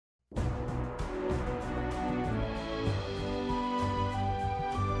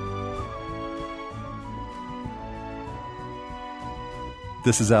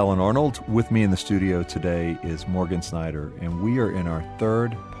This is Alan Arnold. With me in the studio today is Morgan Snyder, and we are in our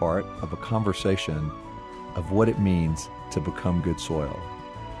third part of a conversation of what it means to become good soil.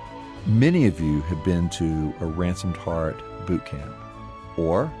 Many of you have been to a Ransomed Heart boot camp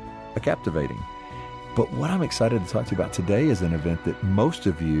or a Captivating. But what I'm excited to talk to you about today is an event that most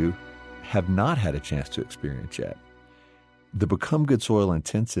of you have not had a chance to experience yet. The Become Good Soil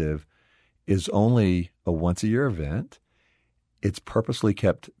Intensive is only a once-a-year event. It's purposely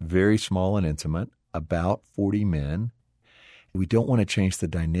kept very small and intimate, about 40 men. We don't want to change the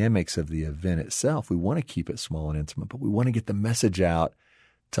dynamics of the event itself. We want to keep it small and intimate, but we want to get the message out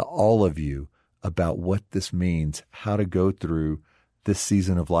to all of you about what this means, how to go through this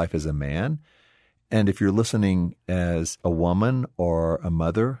season of life as a man. And if you're listening as a woman or a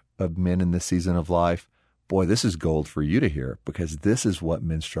mother of men in this season of life, boy, this is gold for you to hear, because this is what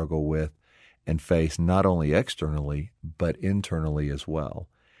men struggle with and face not only externally, but internally as well.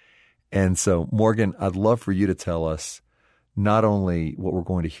 And so, Morgan, I'd love for you to tell us not only what we're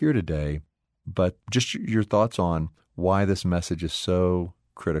going to hear today, but just your thoughts on why this message is so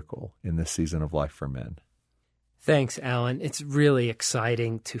critical in this season of life for men. Thanks, Alan. It's really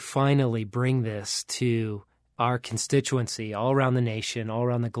exciting to finally bring this to our constituency all around the nation, all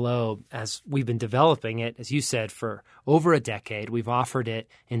around the globe, as we've been developing it, as you said, for over a decade. We've offered it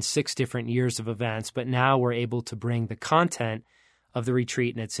in 6 different years of events, but now we're able to bring the content of the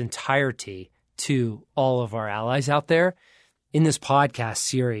retreat in its entirety to all of our allies out there. In this podcast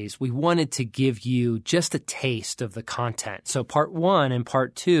series, we wanted to give you just a taste of the content. So part 1 and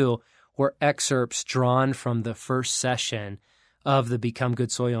part 2 were excerpts drawn from the first session of the Become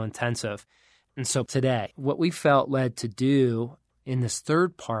Good Soil Intensive. And so today, what we felt led to do in this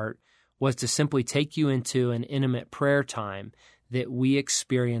third part was to simply take you into an intimate prayer time that we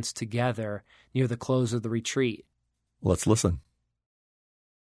experienced together near the close of the retreat. Let's listen.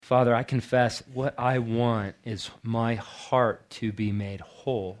 Father, I confess what I want is my heart to be made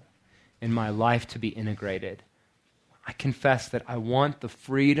whole and my life to be integrated. I confess that I want the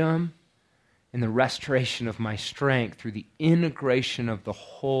freedom and the restoration of my strength through the integration of the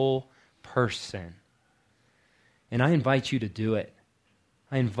whole person. And I invite you to do it.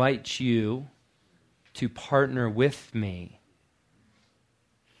 I invite you to partner with me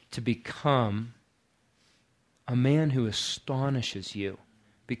to become a man who astonishes you,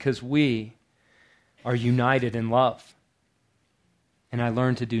 because we are united in love. And I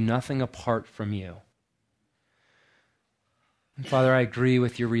learn to do nothing apart from you. And Father, I agree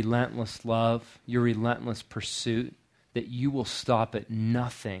with your relentless love, your relentless pursuit, that you will stop at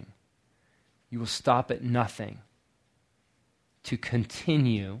nothing. You will stop at nothing to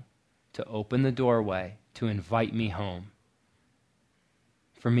continue to open the doorway to invite me home,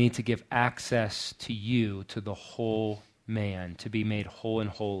 for me to give access to you, to the whole man, to be made whole and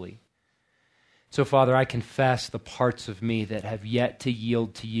holy. So, Father, I confess the parts of me that have yet to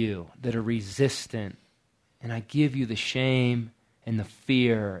yield to you, that are resistant, and I give you the shame and the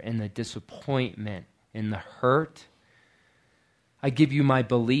fear and the disappointment and the hurt. I give you my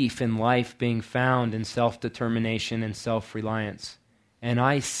belief in life being found in self-determination and self-reliance. And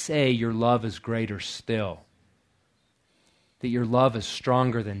I say your love is greater still, that your love is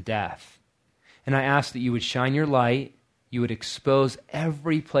stronger than death. And I ask that you would shine your light, you would expose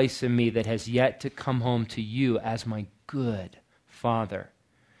every place in me that has yet to come home to you as my good Father.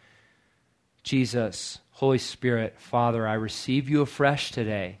 Jesus, Holy Spirit, Father, I receive you afresh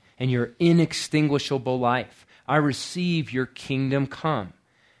today and your inextinguishable life. I receive your kingdom come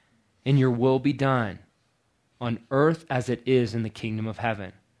and your will be done on earth as it is in the kingdom of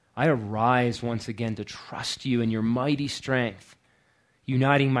heaven. I arise once again to trust you in your mighty strength,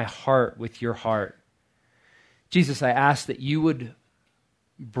 uniting my heart with your heart. Jesus, I ask that you would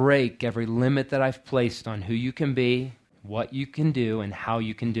break every limit that I've placed on who you can be, what you can do, and how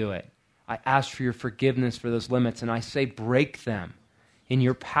you can do it. I ask for your forgiveness for those limits, and I say break them in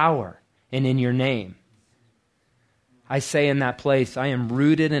your power and in your name. I say in that place, I am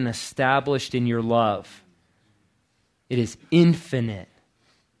rooted and established in your love. It is infinite,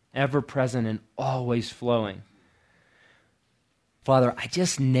 ever present, and always flowing. Father, I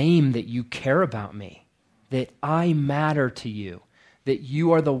just name that you care about me, that I matter to you, that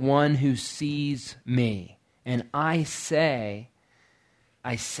you are the one who sees me. And I say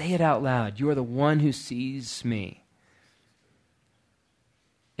it out loud, you are the one who sees me.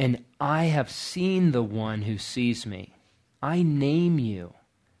 And I have seen the one who sees me. I name you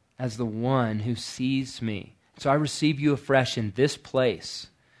as the one who sees me. So I receive you afresh in this place.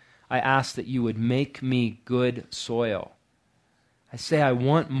 I ask that you would make me good soil. I say I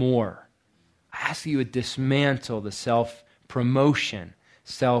want more. I ask that you would dismantle the self-promotion,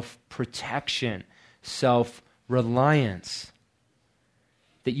 self-protection, self-reliance.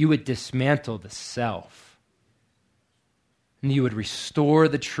 That you would dismantle the self. And you would restore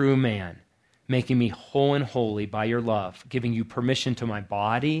the true man, making me whole and holy by your love, giving you permission to my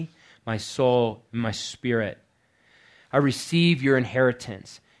body, my soul, and my spirit. I receive your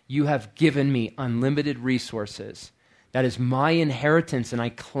inheritance. You have given me unlimited resources. That is my inheritance, and I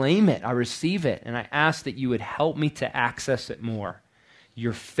claim it. I receive it, and I ask that you would help me to access it more.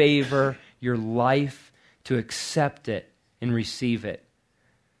 Your favor, your life, to accept it and receive it.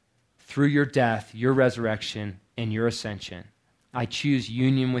 Through your death, your resurrection, and your ascension, I choose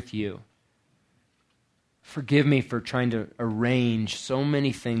union with you. Forgive me for trying to arrange so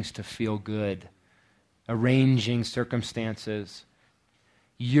many things to feel good, arranging circumstances.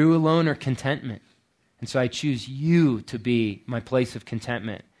 You alone are contentment. And so I choose you to be my place of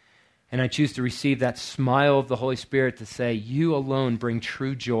contentment. And I choose to receive that smile of the Holy Spirit to say, you alone bring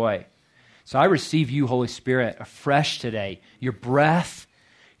true joy. So I receive you, Holy Spirit, afresh today. Your breath,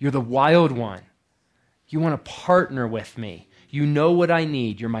 you're the wild one. You want to partner with me. You know what I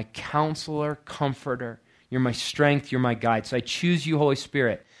need. You're my counselor, comforter. You're my strength. You're my guide. So I choose you, Holy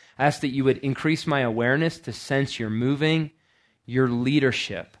Spirit. I ask that you would increase my awareness to sense your moving, your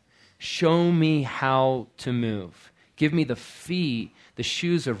leadership. Show me how to move. Give me the feet, the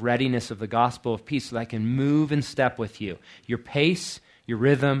shoes of readiness of the gospel of peace so that I can move in step with you. Your pace, your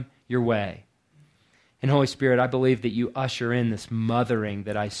rhythm, your way. And Holy Spirit, I believe that you usher in this mothering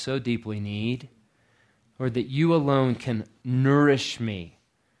that I so deeply need, or that you alone can nourish me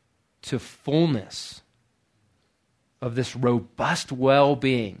to fullness of this robust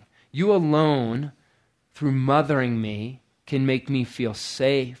well-being. You alone, through mothering me, can make me feel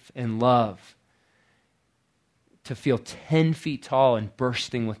safe and loved, to feel 10 feet tall and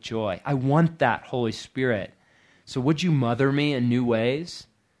bursting with joy. I want that, Holy Spirit. So would you mother me in new ways?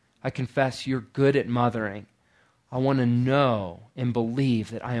 I confess you're good at mothering. I want to know and believe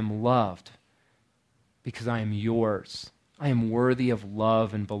that I am loved because I am yours. I am worthy of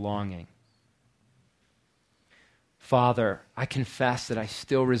love and belonging. Father, I confess that I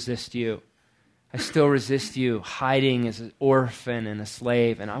still resist you. I still resist you hiding as an orphan and a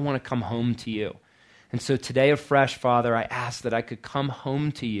slave, and I want to come home to you. And so today afresh, Father, I ask that I could come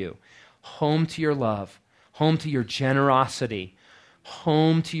home to you, home to your love, home to your generosity,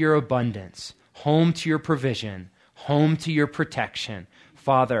 home to your abundance, home to your provision, home to your protection.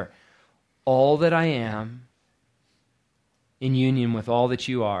 Father, all that I am in union with all that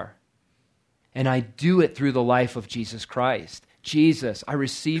you are, and I do it through the life of Jesus Christ. Jesus, I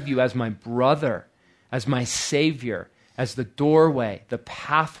receive you as my brother, as my Savior, as the doorway, the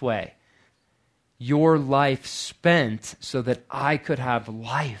pathway, your life spent so that I could have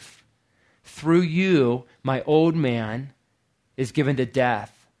life. Through you, my old man is given to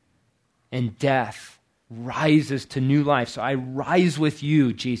death, and death rises to new life. So I rise with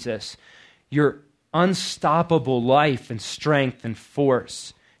you, Jesus, your unstoppable life and strength and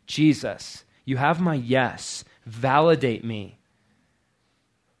force. Jesus, you have my yes. Validate me.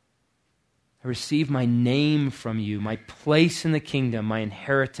 I receive my name from you, my place in the kingdom, my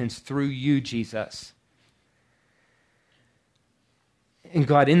inheritance through you, Jesus. And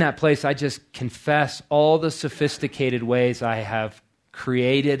God, in that place, I just confess all the sophisticated ways I have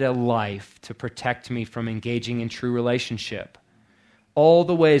created a life to protect me from engaging in true relationship. All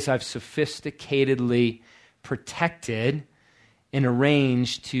the ways I've sophisticatedly protected and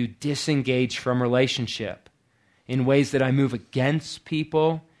arranged to disengage from relationship, in ways that I move against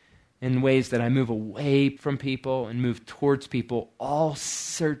people, in ways that I move away from people and move towards people, all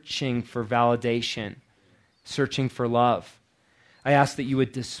searching for validation, searching for love. I ask that you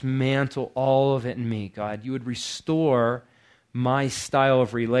would dismantle all of it in me, God. You would restore my style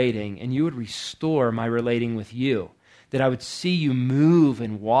of relating, and you would restore my relating with you, that I would see you move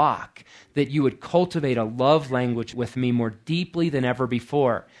and walk, that you would cultivate a love language with me more deeply than ever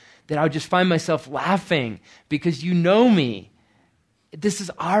before, that I would just find myself laughing because you know me. This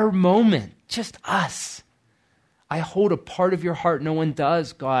is our moment, just us. I hold a part of your heart no one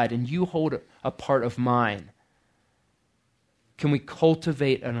does, God, and you hold a part of mine. Can we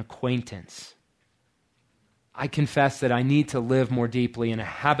cultivate an acquaintance? I confess that I need to live more deeply in a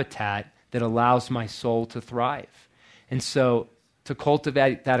habitat that allows my soul to thrive. And so to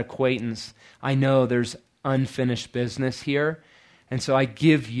cultivate that acquaintance, I know there's unfinished business here. And so I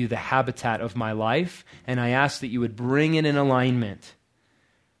give you the habitat of my life, and I ask that you would bring it in alignment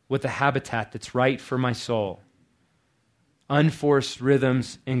with the habitat that's right for my soul. unforced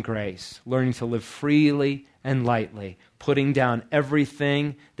rhythms in grace, learning to live freely and lightly, putting down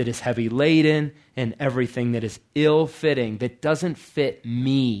everything that is heavy laden and everything that is ill-fitting, that doesn't fit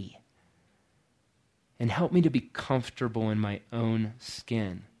me. And help me to be comfortable in my own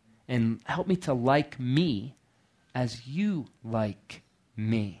skin. And help me to like me as you like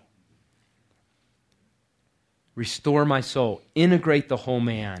me. Restore my soul. Integrate the whole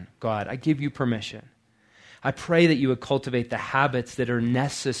man, God. I give you permission. I pray that you would cultivate the habits that are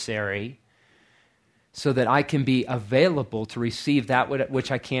necessary so that I can be available to receive that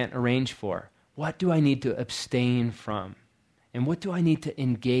which I can't arrange for. What do I need to abstain from? And what do I need to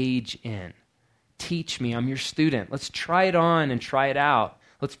engage in? Teach me. I'm your student. Let's try it on and try it out.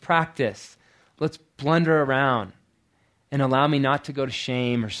 Let's practice. Let's blunder around and allow me not to go to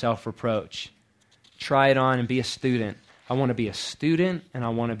shame or self-reproach. Try it on and be a student. I want to be a student and I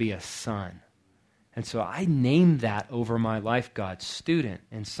want to be a son. And so I name that over my life, God, student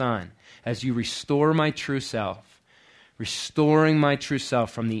and son, as you restore my true self, restoring my true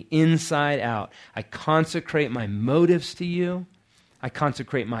self from the inside out. I consecrate my motives to you. I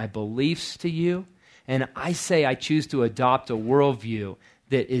consecrate my beliefs to you. And I say I choose to adopt a worldview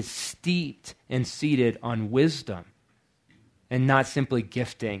that is steeped and seated on wisdom and not simply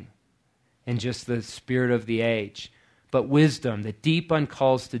gifting and just the spirit of the age, but wisdom that deep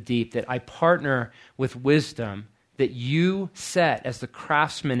uncalls to deep, that I partner with wisdom that you set as the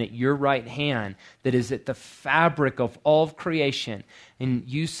craftsman at your right hand, that is at the fabric of all of creation. And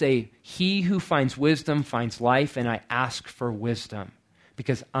you say, he who finds wisdom finds life, and I ask for wisdom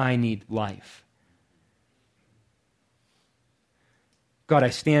because I need life. God, I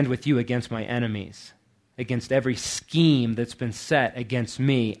stand with you against my enemies, against every scheme that's been set against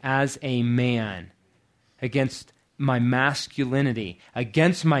me as a man, against my masculinity,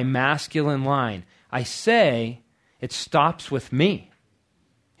 against my masculine line. I say it stops with me.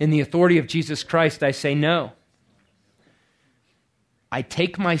 In the authority of Jesus Christ, I say no. I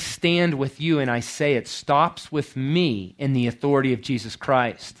take my stand with you and I say it stops with me in the authority of Jesus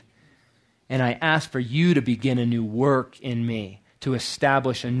Christ. And I ask for you to begin a new work in me, to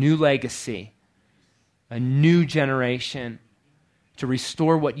establish a new legacy, a new generation, to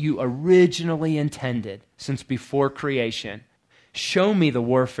restore what you originally intended since before creation. Show me the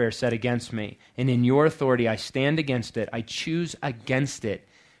warfare set against me, and in your authority I stand against it. I choose against it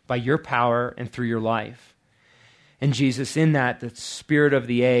by your power and through your life. And Jesus, in that, the spirit of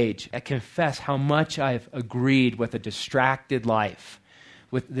the age, I confess how much I've agreed with a distracted life,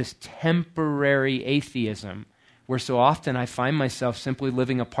 with this temporary atheism, where so often I find myself simply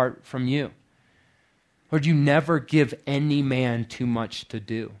living apart from you. Lord, you never give any man too much to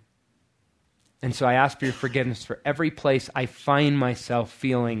do. And so I ask for your forgiveness for every place I find myself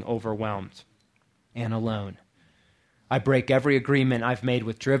feeling overwhelmed and alone. I break every agreement I've made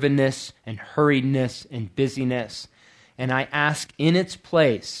with drivenness and hurriedness and busyness. And I ask in its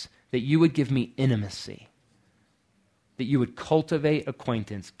place that you would give me intimacy, that you would cultivate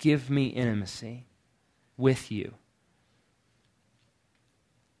acquaintance. Give me intimacy with you.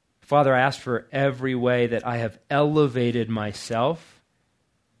 Father, I ask for every way that I have elevated myself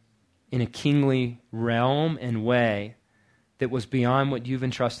in a kingly realm and way that was beyond what you've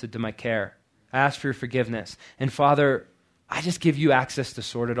entrusted to my care. I ask for your forgiveness. And Father, I just give you access to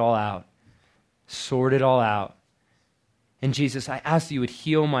sort it all out. Sort it all out. And Jesus, I ask that you would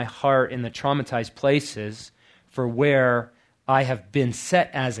heal my heart in the traumatized places for where I have been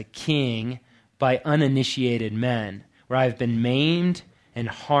set as a king by uninitiated men, where I have been maimed and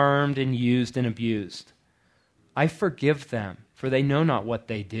harmed and used and abused. I forgive them, for they know not what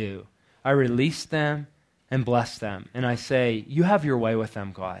they do. I release them and bless them. And I say, you have your way with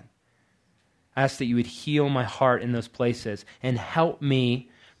them, God. I ask that you would heal my heart in those places and help me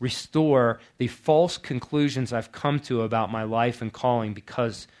restore the false conclusions I've come to about my life and calling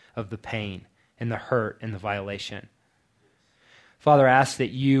because of the pain and the hurt and the violation. Father, I ask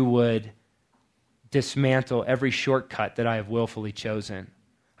that you would dismantle every shortcut that I have willfully chosen.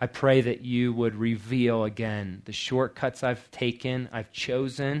 I pray that you would reveal again the shortcuts I've taken, I've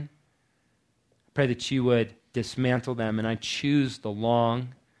chosen. I pray that you would dismantle them, and I choose the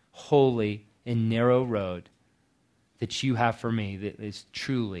long, holy, and narrow road that you have for me that is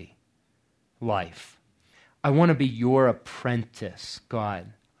truly life. I want to be your apprentice,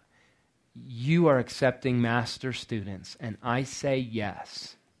 God. You are accepting master students, and I say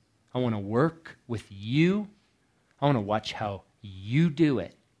yes. I want to work with you. I want to watch how you do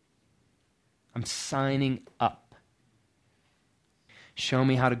it. I'm signing up. Show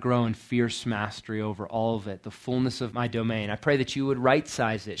me how to grow in fierce mastery over all of it, the fullness of my domain. I pray that you would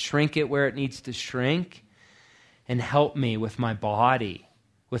right-size it, shrink it where it needs to shrink, and help me with my body,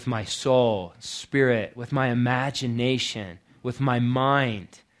 with my soul, spirit, with my imagination, with my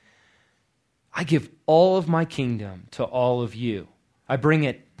mind. I give all of my kingdom to all of you. I bring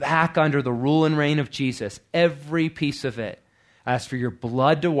it back under the rule and reign of Jesus, every piece of it. I ask for your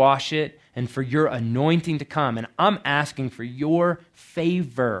blood to wash it and for your anointing to come. And I'm asking for your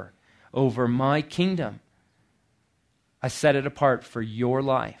favor over my kingdom. I set it apart for your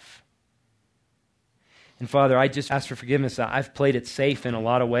life. And Father, I just ask for forgiveness. I've played it safe in a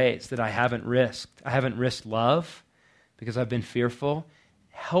lot of ways that I haven't risked. I haven't risked love because I've been fearful.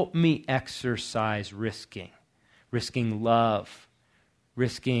 Help me exercise risking love,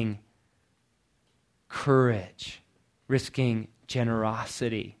 risking courage, risking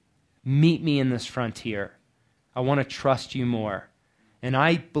generosity. Meet me in this frontier. I want to trust you more. And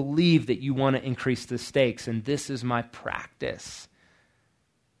I believe that you want to increase the stakes, and this is my practice.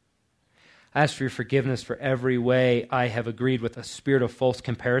 I ask for your forgiveness for every way I have agreed with a spirit of false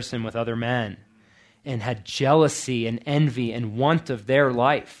comparison with other men and had jealousy and envy and want of their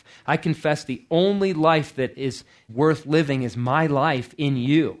life. I confess the only life that is worth living is my life in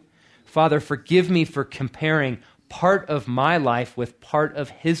you. Father, forgive me for comparing part of my life with part of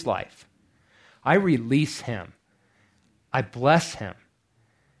his life. I release him. I bless him.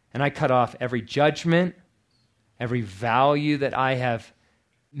 And I cut off every judgment, every value that I have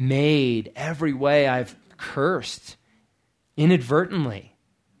made, every way I've cursed inadvertently.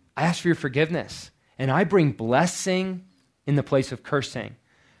 I ask for your forgiveness. And I bring blessing in the place of cursing.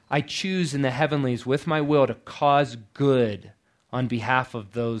 I choose in the heavenlies with my will to cause good on behalf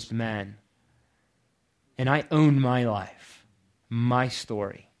of those men. And I own my life, my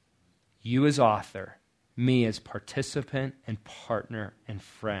story. You as author, me as participant and partner and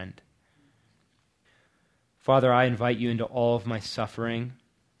friend. Father, I invite you into all of my suffering,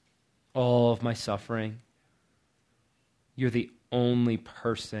 all of my suffering. You're the only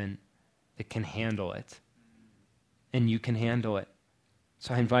person that can handle it. And you can handle it.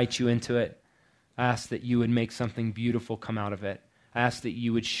 So I invite you into it. I ask that you would make something beautiful come out of it. I ask that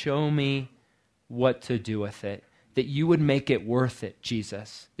you would show me what to do with it. That you would make it worth it,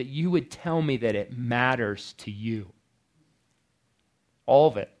 Jesus. That you would tell me that it matters to you. All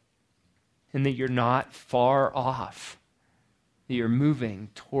of it. And that you're not far off. That you're moving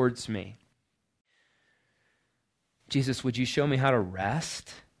towards me. Jesus, would you show me how to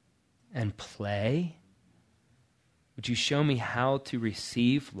rest and play? Would you show me how to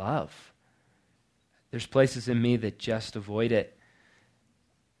receive love? There's places in me that just avoid it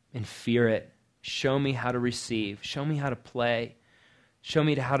and fear it. Show me how to receive. Show me how to play. Show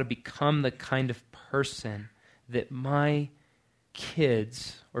me how to become the kind of person that my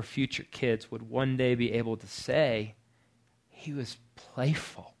kids or future kids would one day be able to say, he was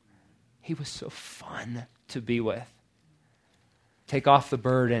playful. He was so fun to be with. Take off the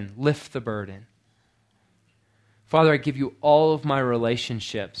burden. Lift the burden. Father, I give you all of my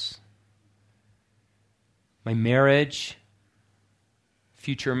relationships. My marriage,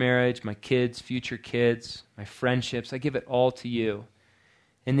 future marriage, my kids, future kids, my friendships. I give it all to you.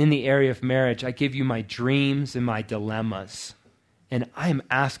 And in the area of marriage, I give you my dreams and my dilemmas. And I am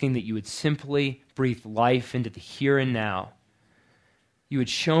asking that you would simply breathe life into the here and now. You would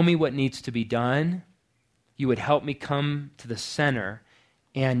show me what needs to be done. You would help me come to the center,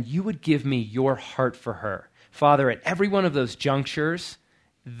 and you would give me your heart for her. Father, at every one of those junctures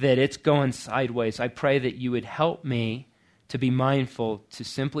that it's going sideways, I pray that you would help me to be mindful to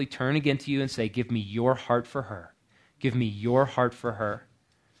simply turn again to you and say, give me your heart for her. Give me your heart for her.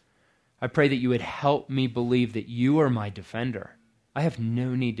 I pray that you would help me believe that you are my defender. I have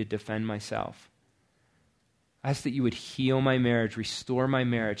no need to defend myself. I ask that you would heal my marriage, restore my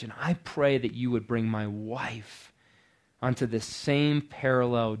marriage, and I pray that you would bring my wife onto this same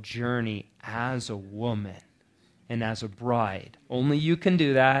parallel journey as a woman and as a bride. Only you can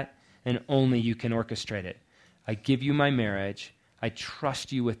do that, and only you can orchestrate it. I give you my marriage. I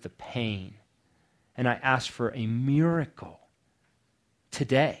trust you with the pain, and I ask for a miracle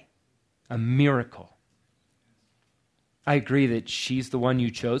today, a miracle. I agree that she's the one you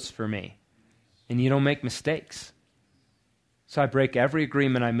chose for me. And you don't make mistakes. So I break every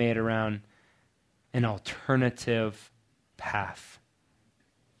agreement I made around an alternative path.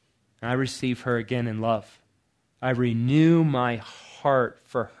 And I receive her again in love. I renew my heart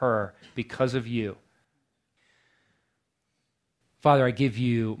for her because of you. Father, I give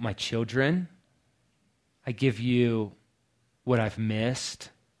you my children. I give you what I've missed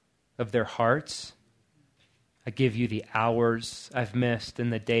of their hearts. I give you the hours I've missed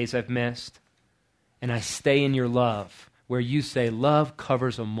and the days I've missed. And I stay in your love, where you say love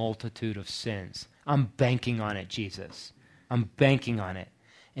covers a multitude of sins. I'm banking on it, Jesus. I'm banking on it.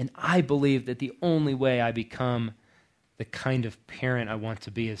 And I believe that the only way I become the kind of parent I want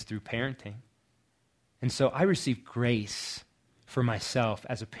to be is through parenting. And so I receive grace for myself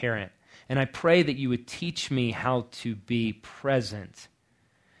as a parent. And I pray that you would teach me how to be present.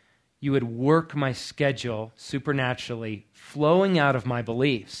 You would work my schedule supernaturally, flowing out of my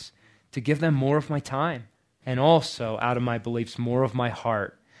beliefs to give them more of my time, and also out of my beliefs, more of my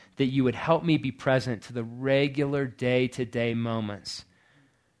heart, that you would help me be present to the regular day-to-day moments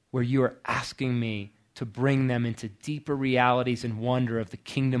where you are asking me to bring them into deeper realities and wonder of the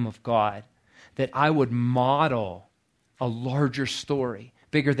kingdom of God, that I would model a larger story,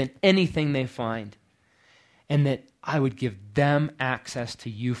 bigger than anything they find, and that I would give them access to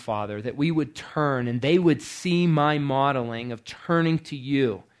you, Father, that we would turn and they would see my modeling of turning to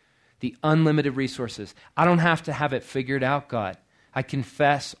you, the unlimited resources. I don't have to have it figured out, God. I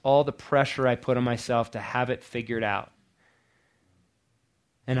confess all the pressure I put on myself to have it figured out.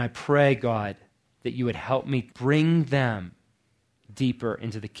 And I pray, God, that you would help me bring them deeper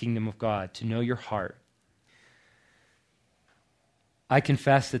into the kingdom of God, to know your heart. I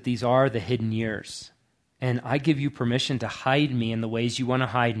confess that these are the hidden years, and I give you permission to hide me in the ways you want to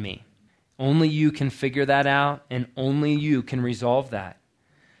hide me. Only you can figure that out, and only you can resolve that.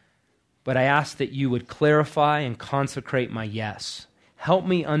 But I ask that you would clarify and consecrate my yes. Help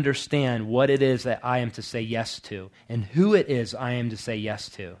me understand what it is that I am to say yes to, and who it is I am to say yes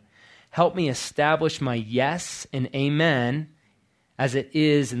to. Help me establish my yes and amen as it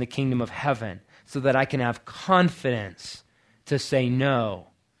is in the kingdom of heaven, so that I can have confidence to say no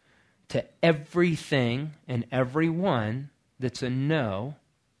to everything and everyone that's a no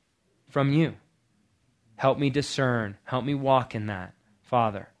from you. Help me discern. Help me walk in that,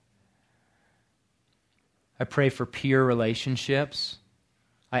 Father. I pray for peer relationships.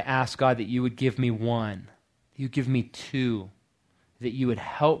 I ask, God, that you would give me one, that you give me two, that you would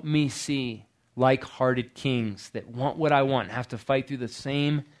help me see like-hearted kings that want what I want and have to fight through the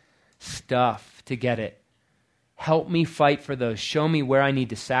same stuff to get it. Help me fight for those. Show me where I need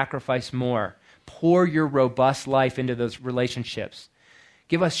to sacrifice more. Pour your robust life into those relationships.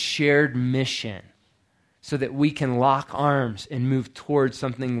 Give us shared mission so that we can lock arms and move towards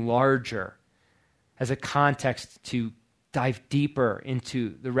something larger as a context to dive deeper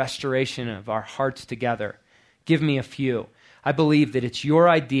into the restoration of our hearts together. Give me a few. I believe that it's your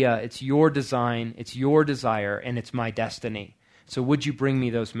idea, it's your design, it's your desire, and it's my destiny. So would you bring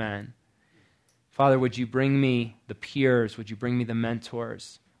me those men? Father, would you bring me the peers? Would you bring me the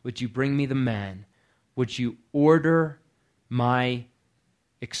mentors? Would you bring me the men? Would you order my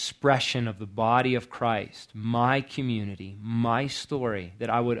expression of the body of Christ, my community, my story, that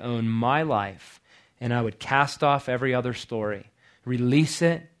I would own my life and I would cast off every other story. Release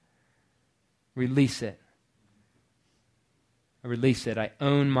it. Release it. I release it. I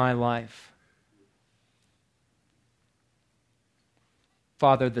own my life.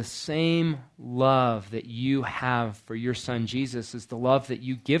 Father, the same love that you have for your son Jesus is the love that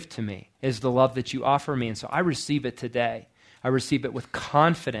you give to me, is the love that you offer me. And so I receive it today. I receive it with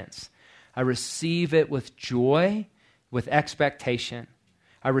confidence. I receive it with joy, with expectation.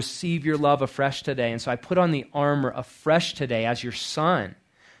 I receive your love afresh today. And so I put on the armor afresh today as your son,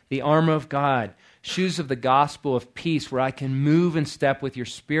 the armor of God, shoes of the gospel of peace where I can move and step with your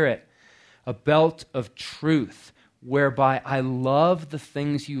spirit, a belt of truth whereby I love the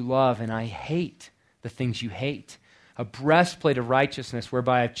things you love and I hate the things you hate, a breastplate of righteousness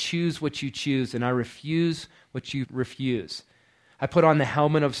whereby I choose what you choose and I refuse what you refuse. I put on the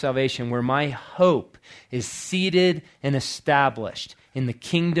helmet of salvation where my hope is seated and established in the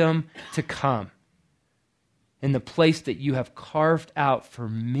kingdom to come, in the place that you have carved out for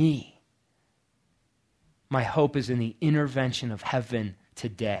me. My hope is in the intervention of heaven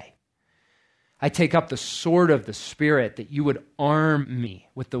today. I take up the sword of the Spirit that you would arm me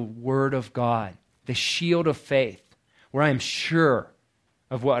with the word of God, the shield of faith, where I am sure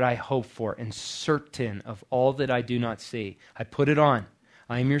of what I hope for and certain of all that I do not see. I put it on.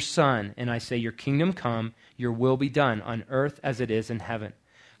 I am your son, and I say, your kingdom come, your will be done on earth as it is in heaven.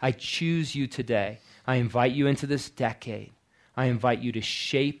 I choose you today. I invite you into this decade. I invite you to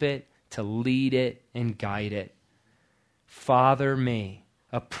shape it, to lead it, and guide it. Father me,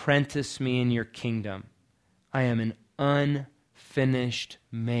 apprentice me in your kingdom. I am an unfinished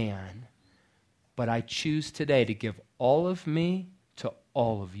man, but I choose today to give all of me to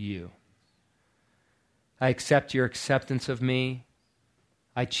all of you. I accept your acceptance of me.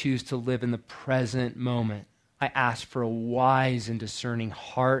 I choose to live in the present moment. I ask for a wise and discerning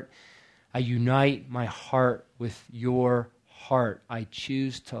heart. I unite my heart with your heart. I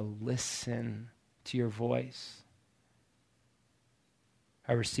choose to listen to your voice.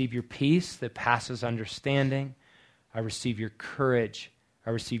 I receive your peace that passes understanding. I receive your courage. I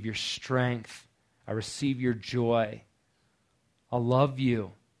receive your strength. I receive your joy. I love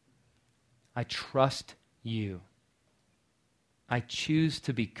you. I trust you. I choose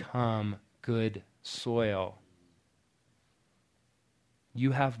to become good soil.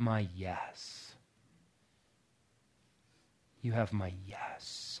 You have my yes. You have my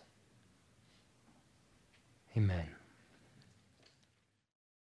yes. Amen.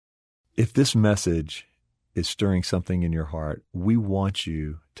 If this message is stirring something in your heart, we want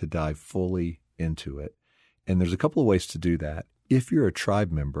you to dive fully into it. And there's a couple of ways to do that. If you're a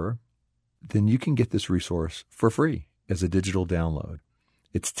tribe member, then you can get this resource for free as a digital download.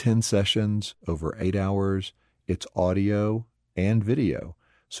 It's 10 sessions over 8 hours. It's audio and video.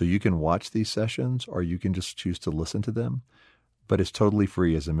 So you can watch these sessions or you can just choose to listen to them, but it's totally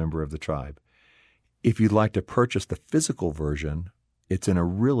free as a member of the tribe. If you'd like to purchase the physical version, it's in a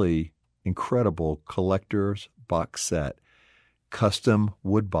really incredible collector's box set, custom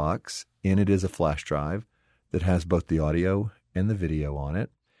wood box. In it is a flash drive that has both the audio and the video on it.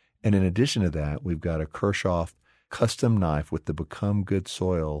 And in addition to that, we've got a Kirchhoff custom knife with the Become Good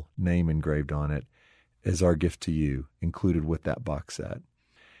Soil name engraved on it as our gift to you, included with that box set.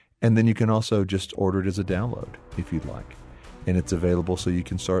 And then you can also just order it as a download if you'd like. And it's available so you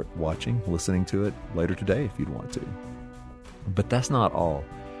can start watching, listening to it later today if you'd want to. But that's not all.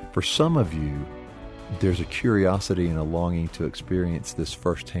 For some of you, there's a curiosity and a longing to experience this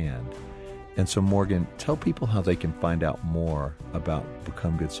firsthand. And so, Morgan, tell people how they can find out more about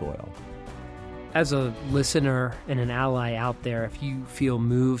Become Good Soil. As a listener and an ally out there, if you feel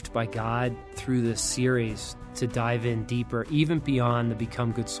moved by God through this series to dive in deeper, even beyond the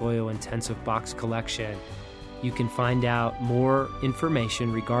Become Good Soil intensive box collection, you can find out more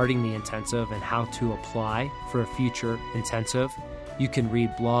information regarding the intensive and how to apply for a future intensive. You can read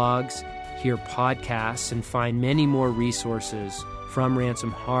blogs, hear podcasts, and find many more resources from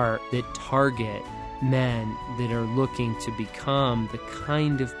Ransomed Heart that target men that are looking to become the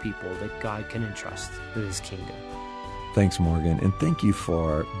kind of people that God can entrust with His kingdom. Thanks, Morgan. And thank you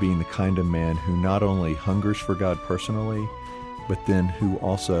for being the kind of man who not only hungers for God personally, but then who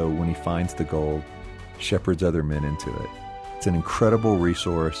also, when he finds the gold, shepherds other men into it. It's an incredible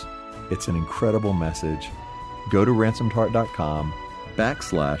resource. It's an incredible message. Go to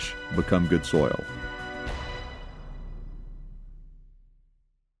ransomedheart.com/Become Good Soil.